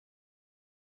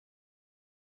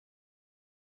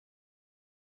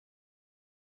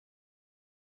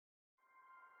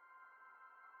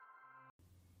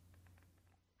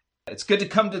It's good to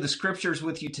come to the scriptures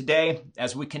with you today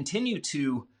as we continue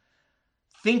to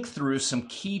think through some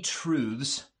key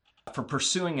truths for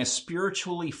pursuing a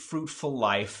spiritually fruitful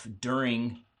life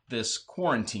during this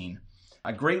quarantine.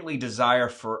 I greatly desire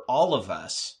for all of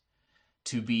us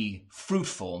to be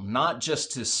fruitful, not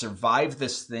just to survive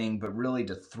this thing, but really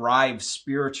to thrive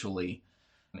spiritually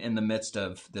in the midst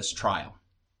of this trial.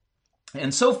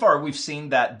 And so far, we've seen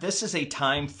that this is a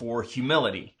time for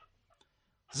humility.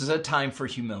 This is a time for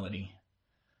humility.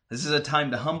 This is a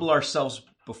time to humble ourselves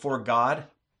before God,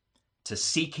 to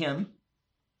seek Him.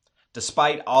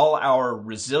 Despite all our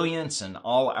resilience and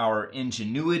all our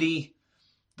ingenuity,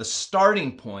 the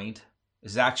starting point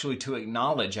is actually to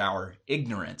acknowledge our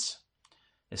ignorance.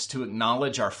 It's to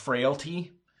acknowledge our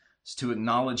frailty. It's to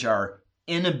acknowledge our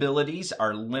inabilities,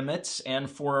 our limits,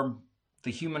 and for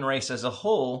the human race as a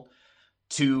whole,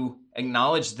 to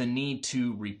acknowledge the need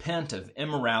to repent of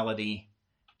immorality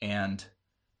and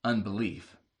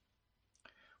unbelief.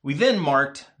 We then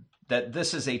marked that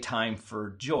this is a time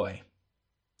for joy,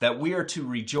 that we are to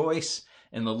rejoice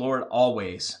in the Lord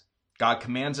always. God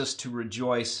commands us to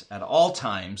rejoice at all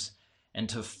times and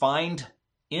to find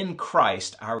in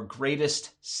Christ our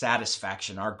greatest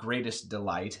satisfaction, our greatest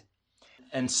delight.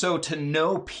 And so to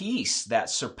know peace that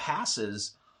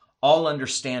surpasses all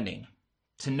understanding,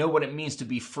 to know what it means to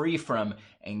be free from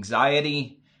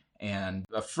anxiety and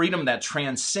a freedom that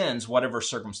transcends whatever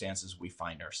circumstances we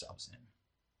find ourselves in.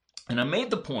 And I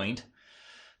made the point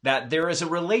that there is a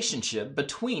relationship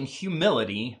between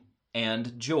humility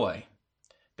and joy,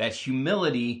 that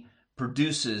humility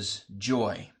produces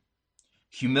joy.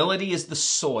 Humility is the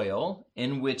soil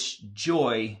in which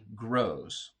joy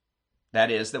grows. That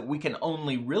is, that we can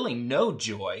only really know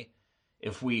joy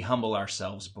if we humble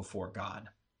ourselves before God.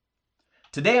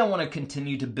 Today, I want to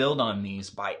continue to build on these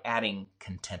by adding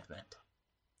contentment.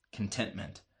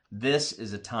 Contentment. This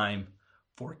is a time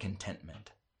for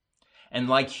contentment. And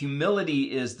like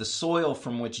humility is the soil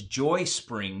from which joy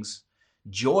springs,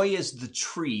 joy is the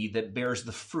tree that bears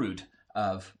the fruit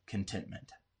of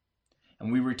contentment.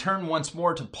 And we return once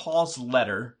more to Paul's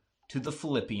letter to the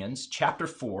Philippians, chapter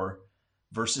 4,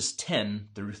 verses 10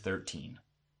 through 13.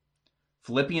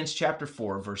 Philippians chapter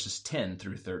 4, verses 10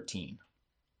 through 13.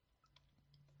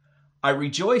 I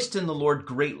rejoiced in the Lord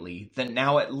greatly that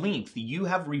now at length you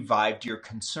have revived your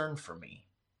concern for me.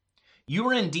 You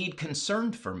were indeed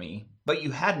concerned for me, but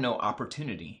you had no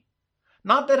opportunity.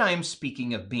 Not that I am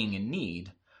speaking of being in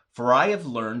need, for I have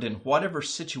learned in whatever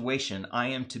situation I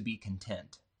am to be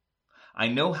content. I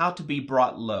know how to be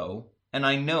brought low, and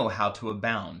I know how to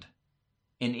abound.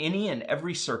 In any and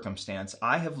every circumstance,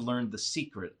 I have learned the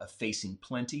secret of facing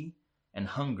plenty and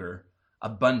hunger,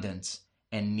 abundance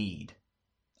and need.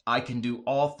 I can do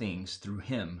all things through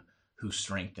Him who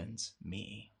strengthens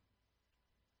me.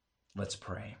 Let's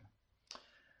pray.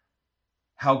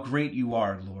 How great you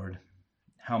are, Lord.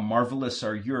 How marvelous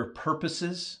are your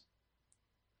purposes.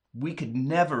 We could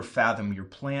never fathom your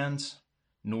plans,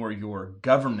 nor your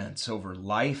governance over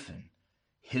life and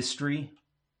history.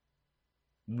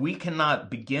 We cannot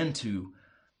begin to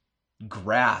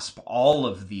grasp all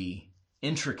of the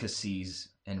intricacies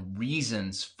and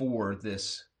reasons for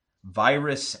this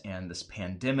virus and this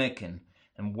pandemic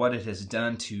and what it has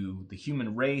done to the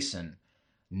human race and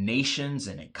nations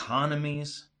and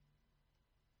economies.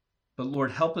 But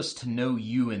Lord, help us to know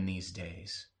you in these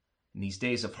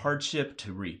days of hardship,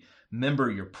 to remember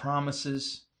your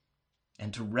promises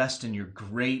and to rest in your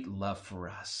great love for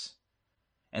us.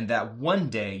 And that one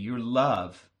day your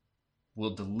love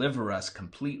will deliver us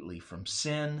completely from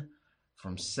sin,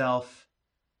 from self,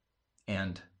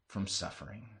 and from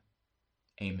suffering.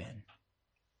 Amen.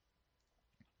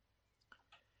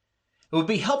 It would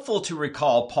be helpful to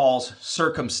recall Paul's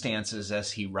circumstances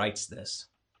as he writes this.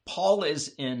 Paul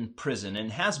is in prison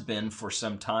and has been for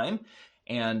some time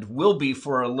and will be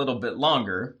for a little bit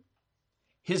longer.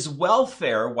 His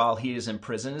welfare while he is in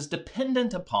prison is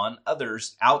dependent upon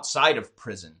others outside of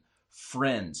prison,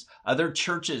 friends, other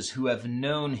churches who have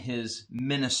known his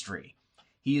ministry.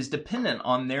 He is dependent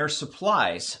on their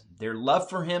supplies, their love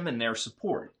for him, and their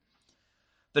support.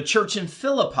 The church in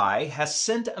Philippi has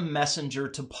sent a messenger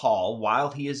to Paul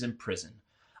while he is in prison,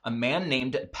 a man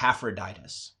named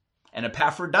Epaphroditus. And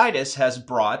Epaphroditus has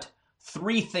brought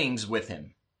 3 things with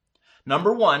him.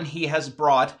 Number 1, he has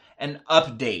brought an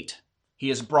update. He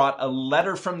has brought a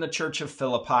letter from the church of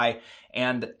Philippi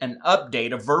and an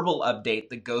update, a verbal update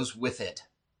that goes with it.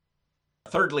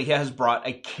 Thirdly, he has brought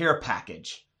a care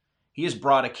package. He has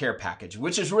brought a care package,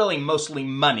 which is really mostly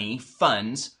money,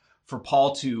 funds, for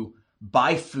Paul to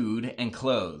buy food and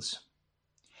clothes.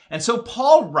 And so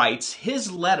Paul writes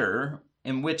his letter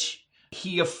in which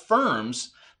he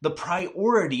affirms the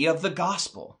priority of the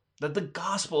gospel. That the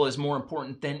gospel is more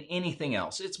important than anything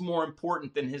else. It's more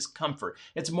important than his comfort.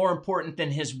 It's more important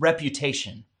than his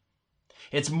reputation.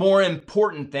 It's more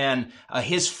important than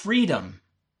his freedom.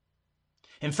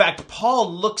 In fact,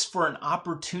 Paul looks for an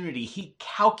opportunity. He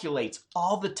calculates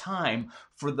all the time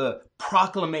for the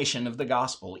proclamation of the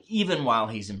gospel, even while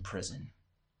he's in prison.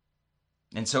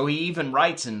 And so he even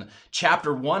writes in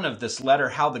chapter 1 of this letter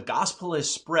how the gospel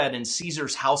is spread in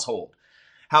Caesar's household,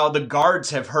 how the guards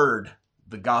have heard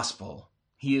the gospel.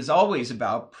 He is always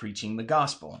about preaching the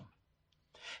gospel.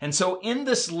 And so in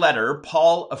this letter,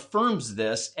 Paul affirms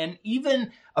this and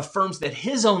even affirms that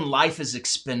his own life is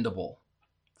expendable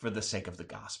for the sake of the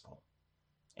gospel.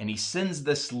 And he sends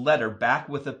this letter back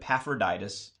with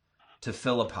Epaphroditus to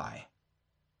Philippi.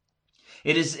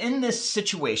 It is in this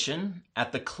situation,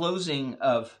 at the closing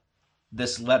of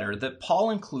this letter, that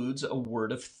Paul includes a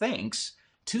word of thanks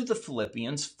to the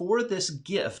Philippians for this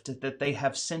gift that they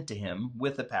have sent to him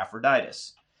with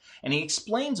Epaphroditus. And he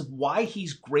explains why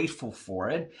he's grateful for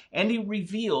it, and he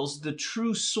reveals the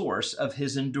true source of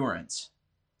his endurance.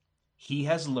 He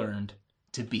has learned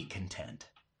to be content.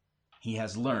 He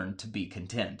has learned to be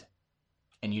content.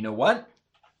 And you know what?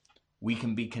 We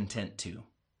can be content too.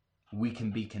 We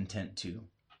can be content too.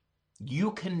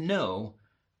 You can know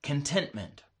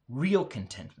contentment, real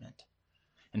contentment.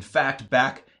 In fact,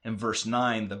 back in verse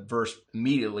 9, the verse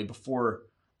immediately before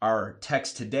our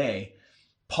text today,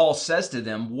 Paul says to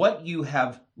them, what you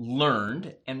have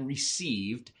learned and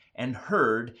received and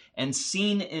heard and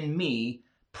seen in me,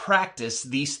 practice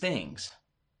these things.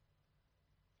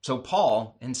 So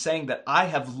Paul, in saying that I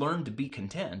have learned to be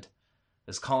content,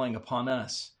 is calling upon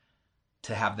us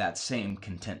to have that same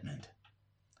contentment.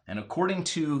 And according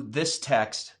to this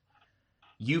text,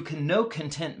 you can know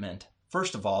contentment,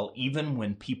 first of all, even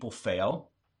when people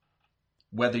fail,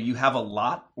 whether you have a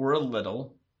lot or a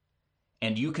little,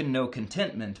 and you can know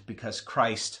contentment because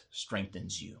Christ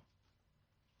strengthens you.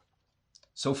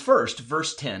 So first,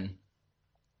 verse 10,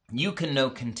 you can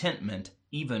know contentment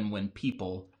even when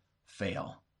people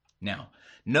fail. Now,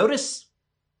 notice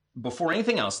before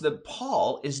anything else that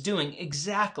Paul is doing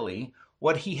exactly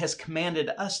what he has commanded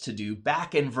us to do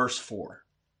back in verse 4.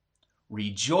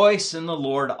 Rejoice in the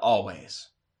Lord always.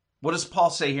 What does Paul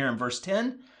say here in verse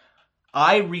 10?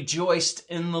 I rejoiced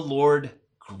in the Lord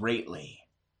greatly.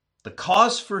 The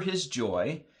cause for his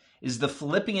joy is the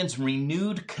Philippians'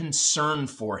 renewed concern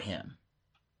for him.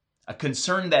 A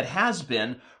concern that has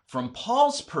been, from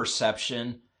Paul's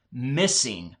perception,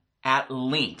 missing at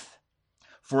length.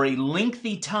 For a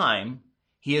lengthy time,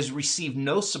 he has received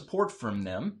no support from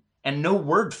them and no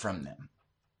word from them.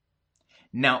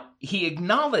 Now, he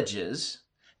acknowledges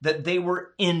that they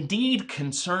were indeed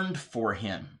concerned for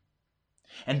him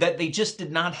and that they just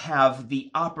did not have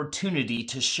the opportunity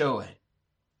to show it.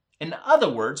 In other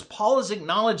words, Paul is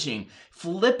acknowledging,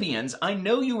 Philippians, I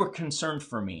know you were concerned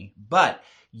for me, but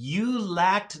you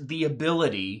lacked the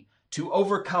ability to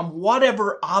overcome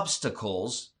whatever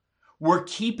obstacles were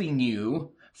keeping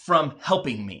you from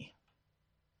helping me.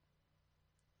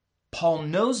 Paul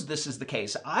knows this is the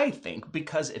case, I think,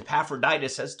 because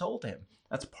Epaphroditus has told him.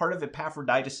 That's part of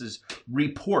Epaphroditus'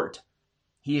 report.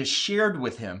 He has shared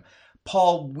with him,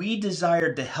 Paul, we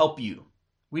desired to help you.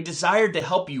 We desired to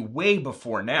help you way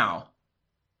before now,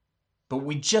 but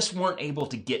we just weren't able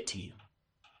to get to you.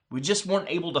 We just weren't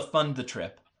able to fund the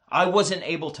trip. I wasn't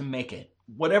able to make it,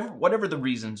 whatever the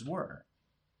reasons were.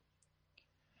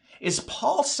 Is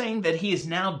Paul saying that he is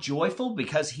now joyful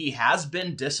because he has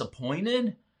been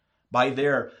disappointed by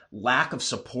their lack of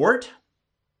support?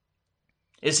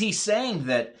 Is he saying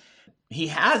that he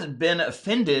has been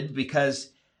offended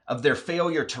because of their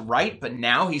failure to write, but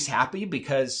now he's happy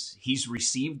because he's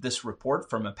received this report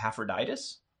from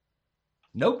Epaphroditus?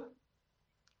 Nope.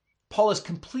 Paul is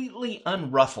completely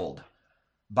unruffled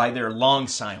by their long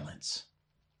silence.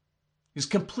 He's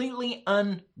completely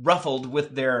unruffled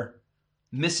with their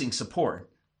missing support.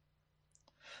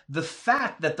 The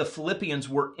fact that the Philippians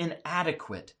were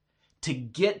inadequate to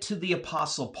get to the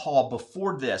Apostle Paul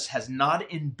before this has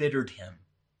not embittered him.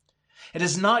 It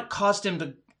has not caused him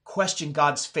to question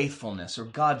God's faithfulness or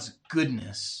God's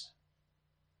goodness.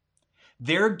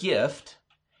 Their gift,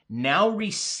 now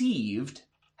received,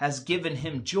 has given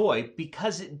him joy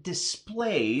because it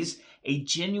displays a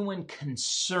genuine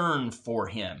concern for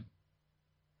him.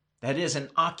 That is, an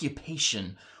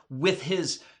occupation with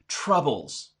his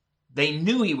troubles. They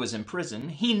knew he was in prison.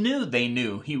 He knew they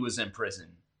knew he was in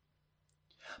prison.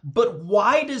 But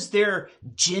why does their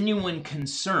genuine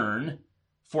concern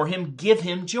for him give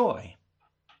him joy?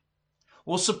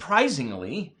 Well,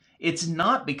 surprisingly, it's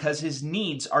not because his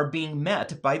needs are being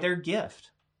met by their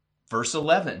gift. Verse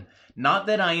 11, not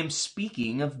that I am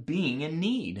speaking of being in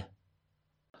need.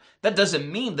 That doesn't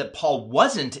mean that Paul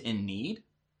wasn't in need.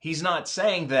 He's not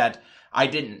saying that I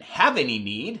didn't have any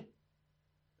need,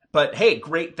 but hey,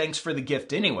 great, thanks for the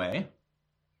gift anyway.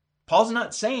 Paul's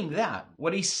not saying that.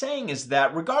 What he's saying is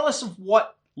that regardless of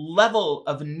what level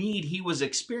of need he was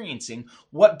experiencing,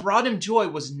 what brought him joy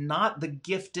was not the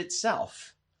gift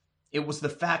itself. It was the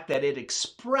fact that it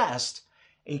expressed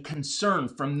a concern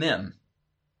from them.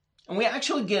 And we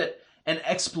actually get an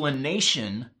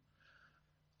explanation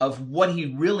of what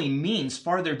he really means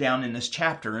farther down in this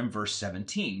chapter in verse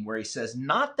 17, where he says,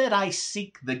 not that I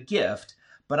seek the gift,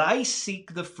 but I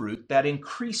seek the fruit that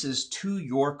increases to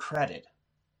your credit.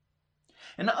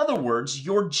 In other words,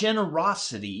 your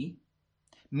generosity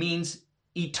means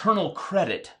eternal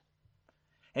credit.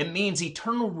 It means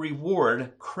eternal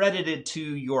reward credited to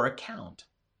your account.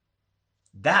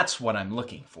 That's what I'm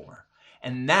looking for,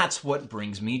 and that's what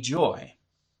brings me joy.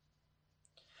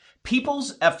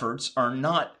 People's efforts are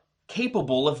not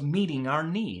capable of meeting our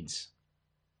needs.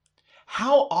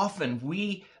 How often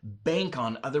we bank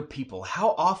on other people,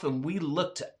 how often we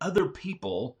look to other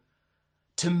people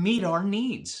to meet our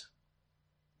needs.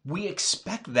 We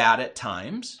expect that at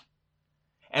times,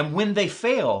 and when they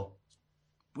fail,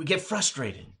 we get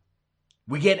frustrated.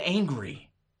 We get angry.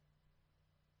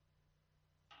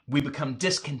 We become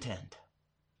discontent.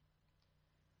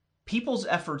 People's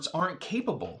efforts aren't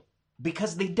capable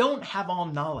because they don't have all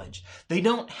knowledge. They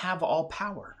don't have all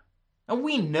power. And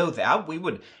we know that. We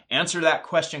would answer that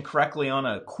question correctly on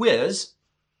a quiz.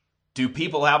 Do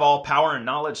people have all power and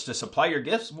knowledge to supply your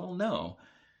gifts? Well, no.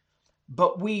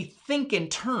 But we think in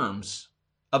terms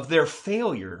of their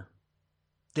failure,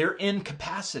 their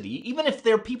incapacity, even if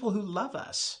they're people who love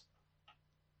us,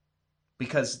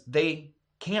 because they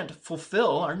can't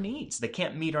fulfill our needs. They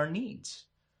can't meet our needs.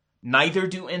 Neither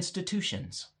do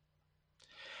institutions.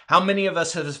 How many of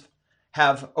us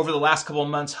have over the last couple of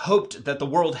months hoped that the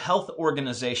World Health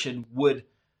Organization would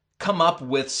come up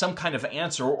with some kind of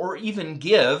answer or even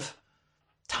give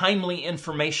timely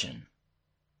information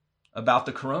about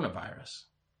the coronavirus?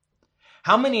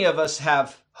 How many of us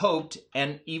have hoped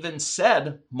and even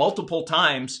said multiple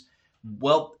times,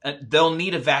 well, they'll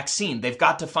need a vaccine. They've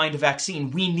got to find a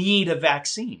vaccine. We need a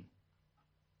vaccine.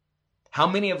 How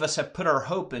many of us have put our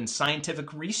hope in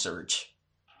scientific research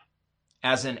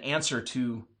as an answer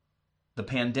to the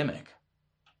pandemic?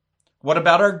 What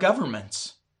about our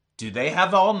governments? Do they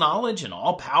have all knowledge and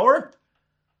all power?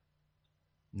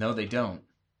 No, they don't.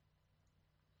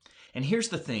 And here's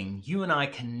the thing, you and I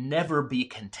can never be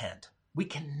content. We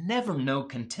can never know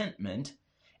contentment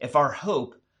if our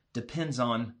hope depends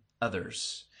on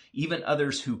others, even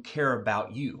others who care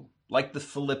about you, like the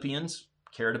Philippians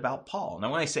cared about Paul.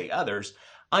 Now, when I say others,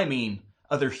 I mean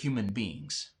other human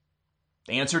beings.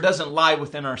 The answer doesn't lie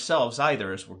within ourselves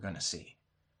either, as we're going to see.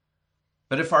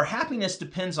 But if our happiness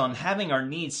depends on having our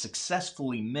needs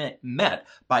successfully met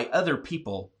by other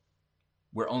people,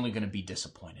 we're only going to be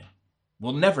disappointed.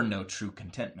 We'll never know true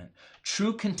contentment.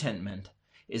 True contentment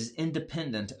is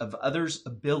independent of others'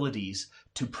 abilities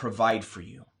to provide for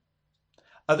you,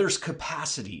 others'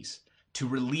 capacities to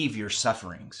relieve your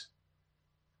sufferings,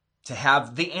 to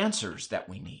have the answers that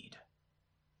we need.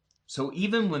 So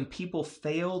even when people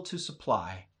fail to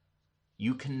supply,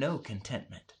 you can know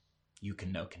contentment. You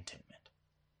can know contentment.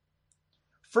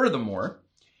 Furthermore,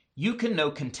 you can know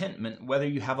contentment whether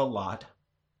you have a lot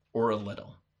or a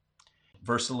little.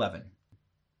 Verse 11.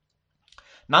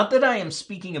 Not that I am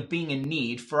speaking of being in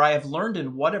need, for I have learned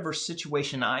in whatever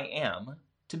situation I am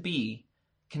to be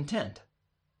content.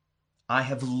 I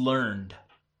have learned.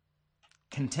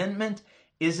 Contentment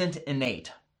isn't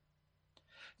innate.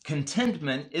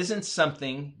 Contentment isn't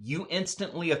something you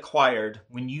instantly acquired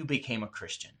when you became a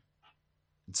Christian.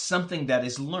 It's something that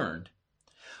is learned.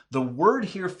 The word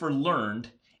here for learned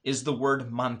is the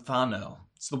word manthano.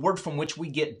 It's the word from which we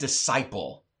get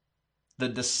disciple. The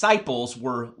disciples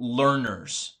were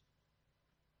learners.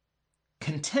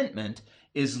 Contentment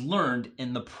is learned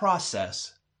in the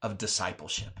process of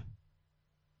discipleship.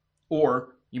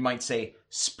 Or you might say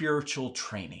spiritual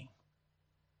training.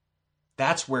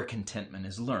 That's where contentment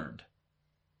is learned.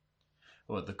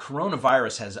 Well, the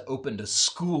coronavirus has opened a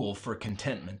school for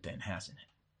contentment then, hasn't it?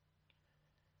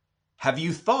 Have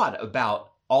you thought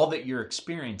about all that you're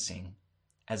experiencing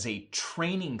as a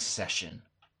training session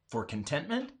for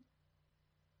contentment?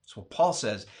 That's what Paul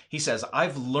says. He says,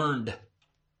 I've learned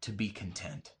to be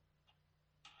content.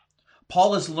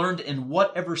 Paul has learned in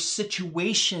whatever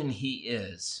situation he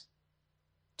is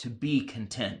to be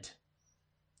content.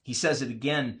 He says it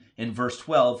again in verse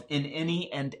 12, in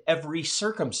any and every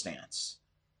circumstance.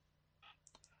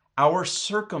 Our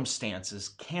circumstances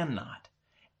cannot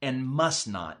and must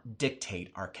not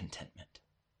dictate our contentment.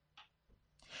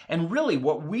 And really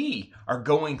what we are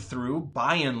going through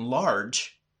by and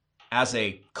large as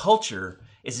a culture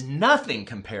is nothing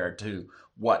compared to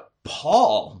what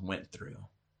Paul went through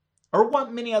or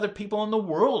what many other people in the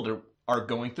world are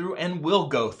going through and will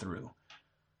go through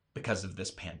because of this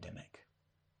pandemic.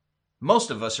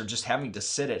 Most of us are just having to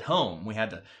sit at home. We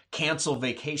had to cancel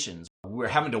vacations. We're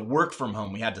having to work from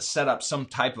home. We had to set up some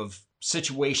type of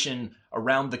situation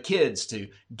around the kids to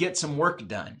get some work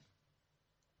done.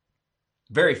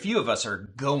 Very few of us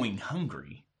are going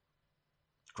hungry.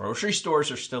 Grocery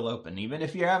stores are still open, even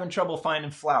if you're having trouble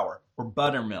finding flour or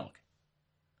buttermilk.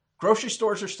 Grocery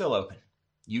stores are still open.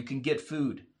 You can get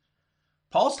food.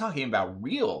 Paul's talking about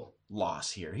real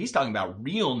loss here. He's talking about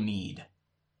real need.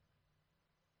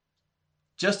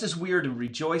 Just as we are to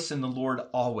rejoice in the Lord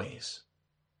always,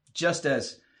 just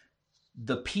as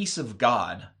the peace of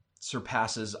God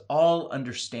surpasses all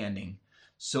understanding,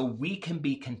 so we can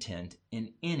be content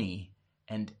in any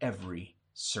and every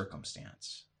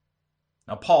circumstance.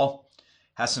 Now, Paul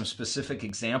has some specific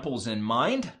examples in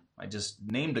mind. I just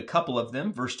named a couple of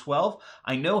them. Verse 12,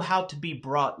 I know how to be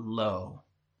brought low,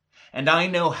 and I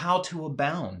know how to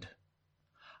abound.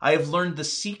 I have learned the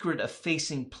secret of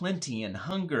facing plenty and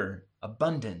hunger,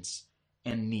 abundance,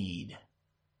 and need.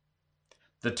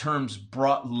 The terms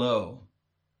brought low,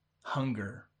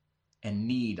 hunger, and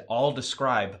need all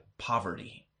describe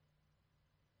poverty.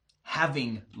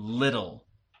 Having little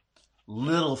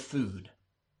food,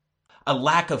 a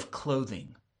lack of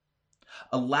clothing,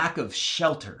 a lack of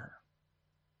shelter.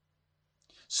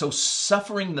 So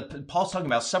Paul's talking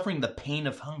about suffering the pain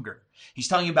of hunger. He's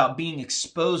talking about being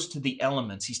exposed to the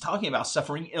elements. He's talking about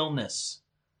suffering illness.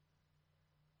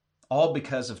 All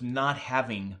because of not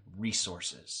having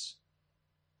resources.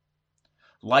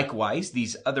 Likewise,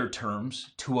 these other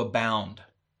terms, to abound,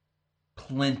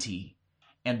 plenty,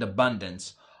 and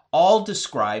abundance, all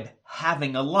describe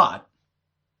having a lot,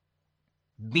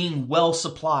 being well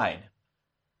supplied,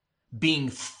 being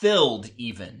filled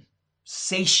even,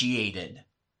 satiated,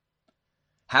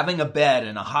 having a bed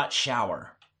and a hot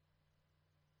shower.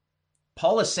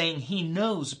 Paul is saying he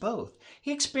knows both.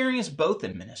 He experienced both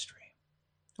in ministry.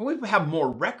 And we have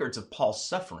more records of Paul's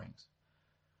sufferings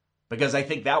because I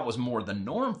think that was more the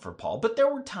norm for Paul. But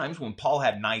there were times when Paul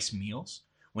had nice meals,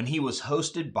 when he was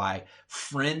hosted by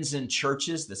friends in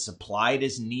churches that supplied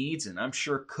his needs, and I'm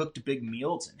sure cooked big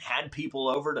meals and had people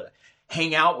over to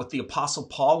hang out with the Apostle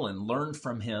Paul and learn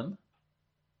from him.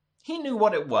 He knew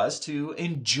what it was to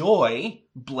enjoy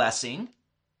blessing.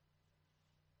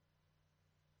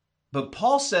 But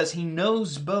Paul says he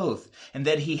knows both and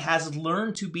that he has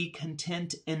learned to be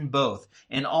content in both,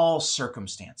 in all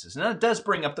circumstances. And that does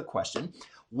bring up the question,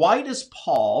 why does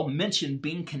Paul mention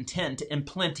being content in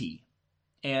plenty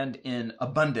and in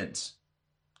abundance?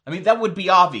 I mean, that would be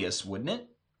obvious, wouldn't it?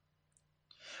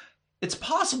 It's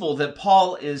possible that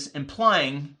Paul is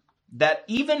implying that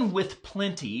even with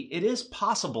plenty, it is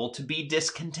possible to be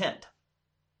discontent.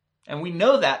 And we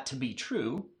know that to be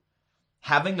true.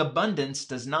 Having abundance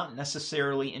does not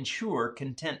necessarily ensure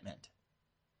contentment.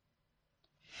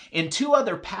 In two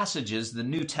other passages, the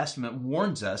New Testament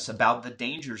warns us about the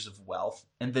dangers of wealth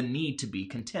and the need to be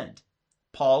content.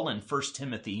 Paul in 1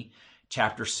 Timothy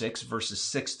chapter 6, verses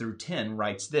 6 through 10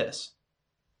 writes this,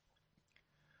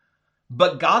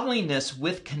 But godliness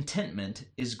with contentment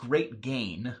is great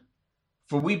gain,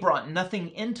 for we brought nothing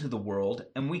into the world,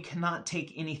 and we cannot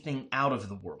take anything out of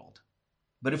the world.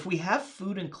 But if we have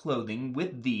food and clothing,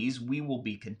 with these we will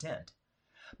be content.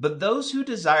 But those who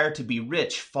desire to be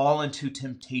rich fall into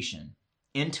temptation,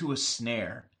 into a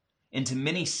snare, into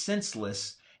many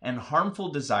senseless and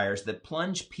harmful desires that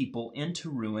plunge people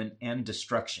into ruin and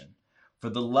destruction.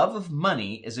 For the love of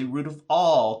money is a root of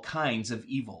all kinds of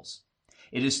evils.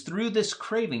 It is through this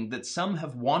craving that some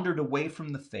have wandered away from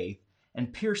the faith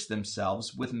and pierced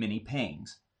themselves with many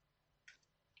pangs.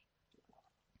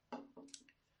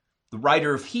 The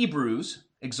writer of Hebrews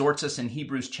exhorts us in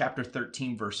Hebrews chapter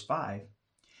 13, verse 5,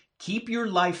 Keep your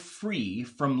life free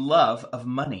from love of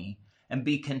money and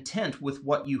be content with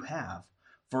what you have,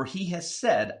 for he has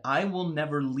said, I will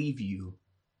never leave you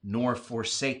nor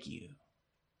forsake you.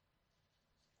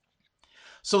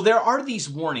 So there are these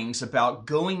warnings about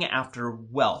going after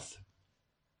wealth,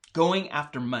 going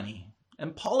after money.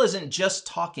 And Paul isn't just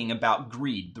talking about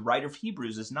greed. The writer of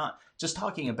Hebrews is not just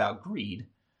talking about greed.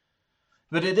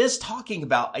 But it is talking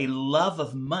about a love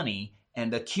of money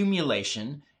and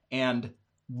accumulation and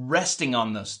resting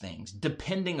on those things,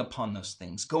 depending upon those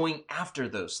things, going after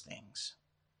those things.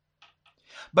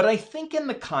 But I think in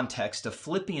the context of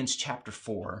Philippians chapter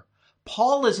 4,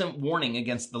 Paul isn't warning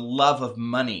against the love of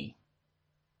money.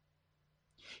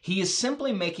 He is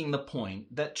simply making the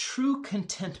point that true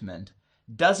contentment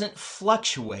doesn't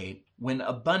fluctuate when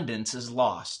abundance is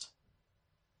lost.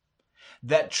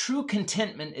 That true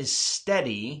contentment is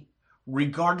steady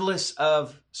regardless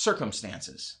of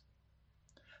circumstances.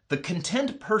 The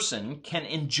content person can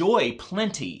enjoy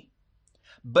plenty,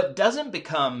 but doesn't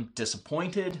become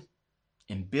disappointed,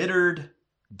 embittered,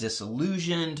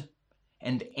 disillusioned,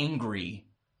 and angry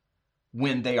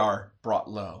when they are brought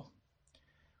low,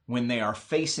 when they are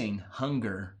facing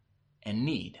hunger and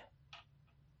need.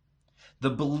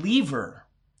 The believer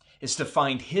is to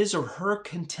find his or her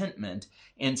contentment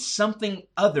in something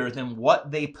other than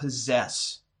what they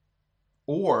possess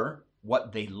or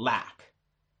what they lack.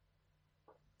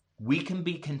 We can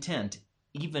be content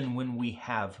even when we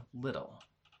have little.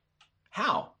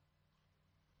 How?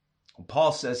 Well,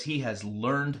 Paul says he has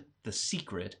learned the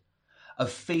secret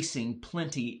of facing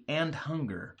plenty and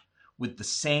hunger with the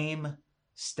same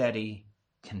steady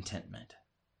contentment.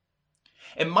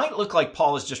 It might look like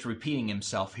Paul is just repeating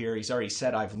himself here. He's already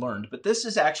said, I've learned, but this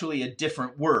is actually a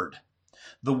different word.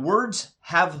 The words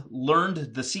have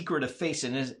learned the secret of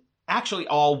facing is actually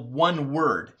all one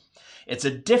word. It's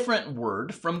a different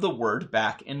word from the word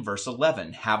back in verse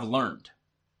 11, have learned.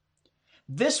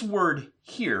 This word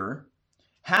here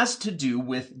has to do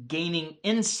with gaining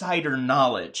insider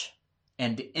knowledge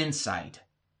and insight.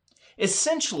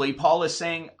 Essentially, Paul is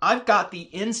saying, I've got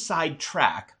the inside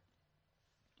track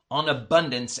on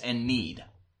abundance and need,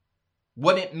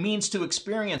 what it means to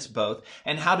experience both,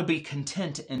 and how to be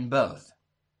content in both.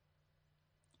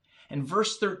 And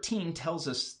verse 13 tells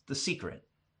us the secret.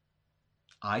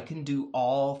 I can do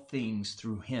all things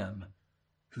through him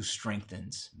who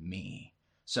strengthens me.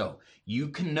 So you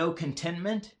can know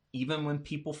contentment even when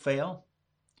people fail.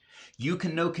 You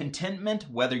can know contentment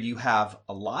whether you have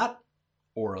a lot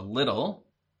or a little.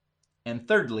 And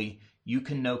thirdly, you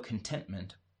can know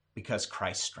contentment because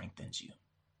Christ strengthens you.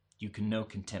 You can know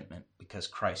contentment because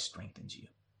Christ strengthens you.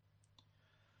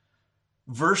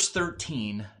 Verse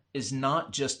 13 is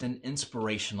not just an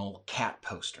inspirational cat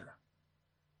poster.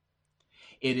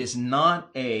 It is not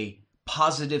a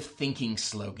positive thinking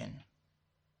slogan.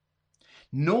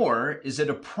 Nor is it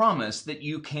a promise that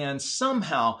you can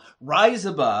somehow rise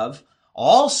above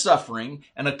all suffering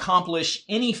and accomplish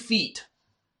any feat.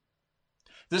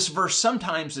 This verse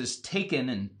sometimes is taken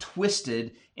and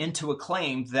twisted into a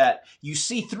claim that you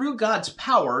see through God's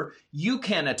power, you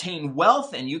can attain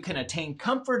wealth and you can attain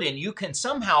comfort and you can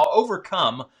somehow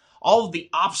overcome all of the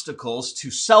obstacles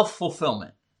to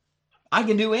self-fulfillment. I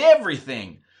can do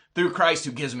everything through Christ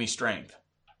who gives me strength.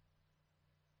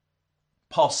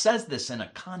 Paul says this in a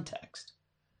context.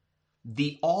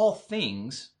 The all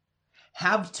things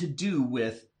have to do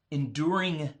with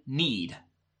enduring need,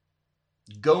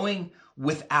 going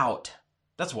without.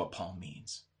 That's what Paul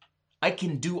means. I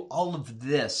can do all of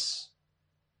this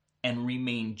and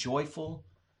remain joyful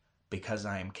because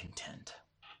I am content.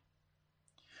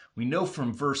 We know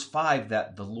from verse 5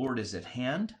 that the Lord is at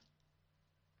hand.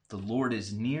 The Lord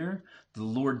is near. The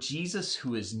Lord Jesus,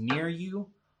 who is near you,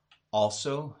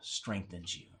 also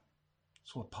strengthens you.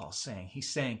 That's what Paul's saying. He's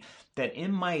saying that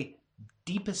in my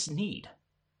deepest need,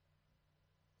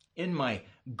 in my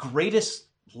greatest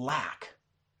lack,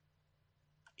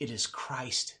 it is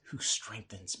Christ who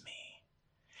strengthens me.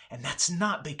 And that's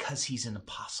not because he's an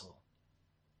apostle.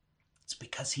 It's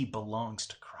because he belongs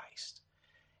to Christ.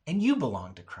 And you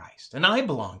belong to Christ. And I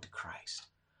belong to Christ.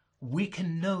 We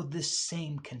can know this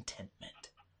same contentment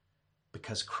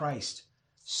because Christ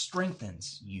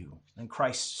strengthens you and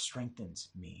Christ strengthens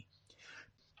me.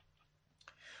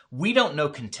 We don't know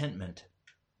contentment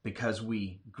because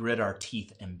we grit our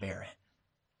teeth and bear it.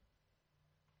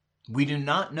 We do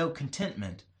not know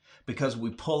contentment because we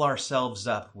pull ourselves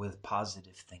up with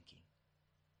positive thinking.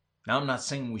 Now, I'm not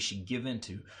saying we should give in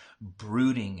to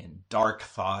brooding and dark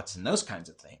thoughts and those kinds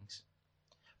of things,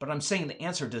 but I'm saying the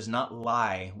answer does not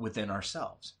lie within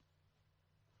ourselves.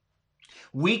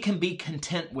 We can be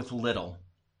content with little.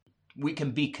 We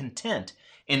can be content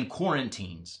in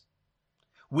quarantines.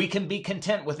 We can be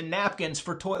content with napkins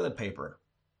for toilet paper.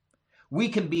 We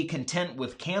can be content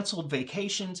with canceled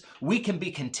vacations. We can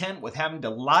be content with having to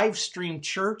live stream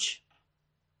church.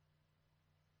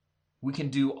 We can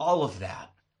do all of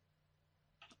that.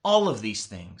 All of these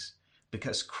things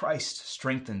because Christ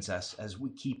strengthens us as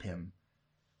we keep him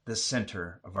the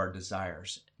center of our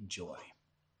desires and joy.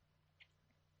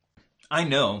 I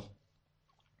know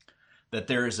that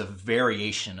there is a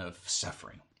variation of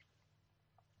suffering.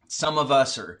 Some of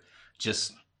us are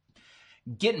just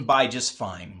getting by just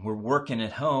fine. We're working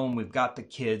at home. We've got the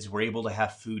kids. We're able to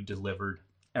have food delivered.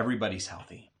 everybody's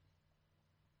healthy.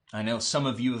 I know some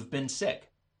of you have been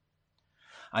sick.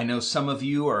 I know some of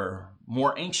you are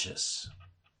more anxious.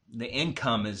 The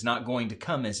income is not going to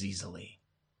come as easily.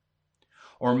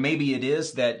 Or maybe it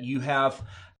is that you have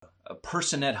a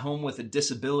person at home with a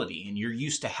disability and you're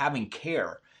used to having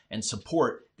care and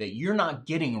support that you're not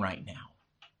getting right now.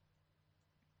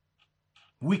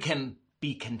 We can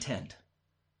be content.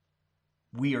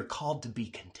 We are called to be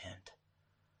content,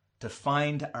 to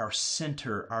find our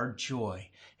center, our joy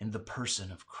in the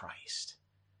person of Christ.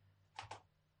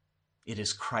 It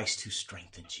is Christ who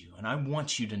strengthens you, and I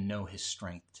want you to know his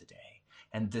strength today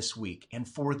and this week and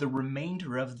for the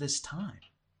remainder of this time.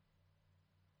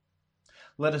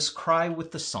 Let us cry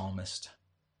with the psalmist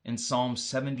in Psalm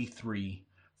 73,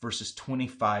 verses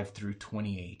 25 through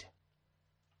 28.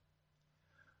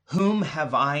 Whom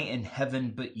have I in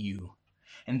heaven but you?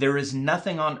 And there is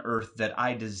nothing on earth that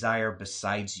I desire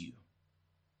besides you.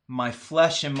 My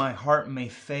flesh and my heart may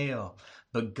fail,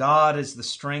 but God is the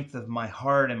strength of my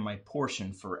heart and my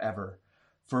portion forever.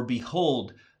 For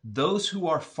behold, those who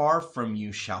are far from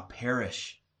you shall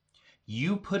perish.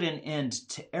 You put an end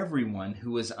to everyone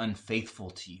who is unfaithful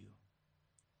to you.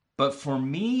 But for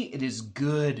me it is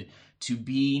good to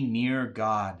be near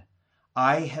God.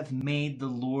 I have made the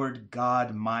Lord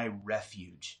God my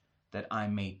refuge, that I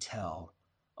may tell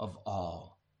of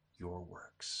all your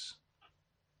works.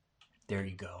 There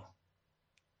you go.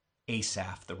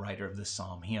 Asaph, the writer of the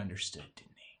psalm, he understood,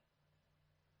 didn't he?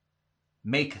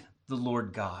 Make the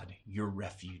Lord God your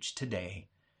refuge today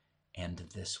and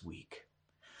this week.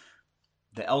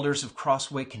 The elders of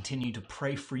Crossway continue to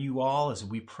pray for you all as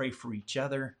we pray for each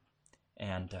other.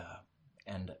 And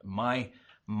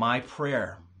my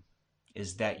prayer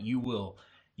is that you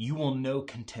will know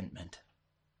contentment,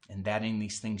 and that in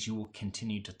these things you will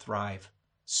continue to thrive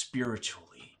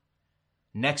spiritually.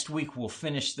 Next week, we'll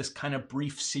finish this kind of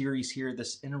brief series here,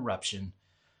 this interruption,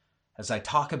 as I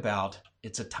talk about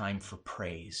it's a time for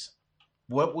praise.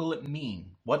 What will it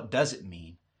mean? What does it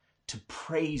mean to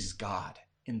praise God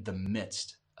in the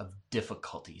midst of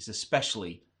difficulties,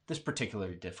 especially this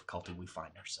particular difficulty we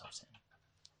find ourselves in?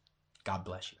 God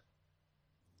bless you.